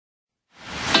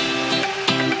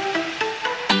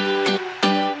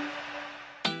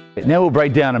Now we'll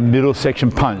break down a middle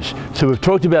section punch. So we've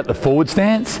talked about the forward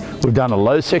stance, we've done a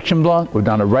low section block, we've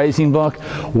done a raising block.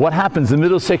 What happens, the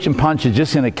middle section punch is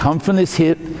just going to come from this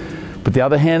hip, put the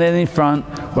other hand out in front.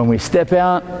 When we step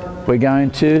out, we're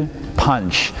going to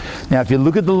punch. Now if you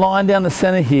look at the line down the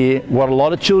center here, what a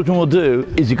lot of children will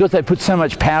do is, because they put so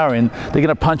much power in, they're going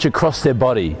to punch across their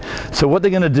body. So what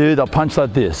they're going to do, they'll punch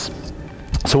like this.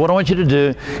 So what I want you to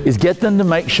do is get them to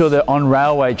make sure they're on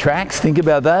railway tracks. Think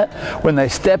about that. When they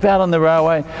step out on the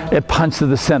railway, they punch to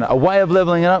the center. A way of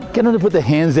leveling it up, get them to put their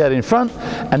hands out in front,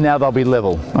 and now they'll be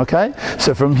level, okay?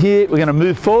 So from here, we're going to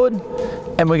move forward,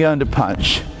 and we're going to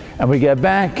punch. And we go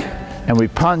back, and we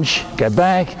punch, go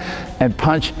back, and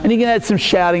punch. And you can add some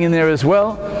shouting in there as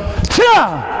well.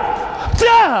 Ta!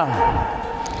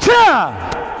 Ta!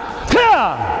 Ta!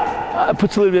 Ta! It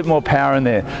puts a little bit more power in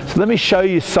there. So let me show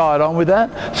you side on with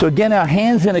that. So again, our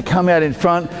hand's going to come out in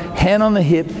front, hand on the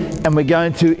hip, and we're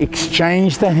going to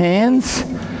exchange the hands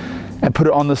and put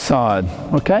it on the side,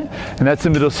 okay? And that's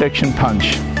the middle section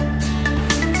punch.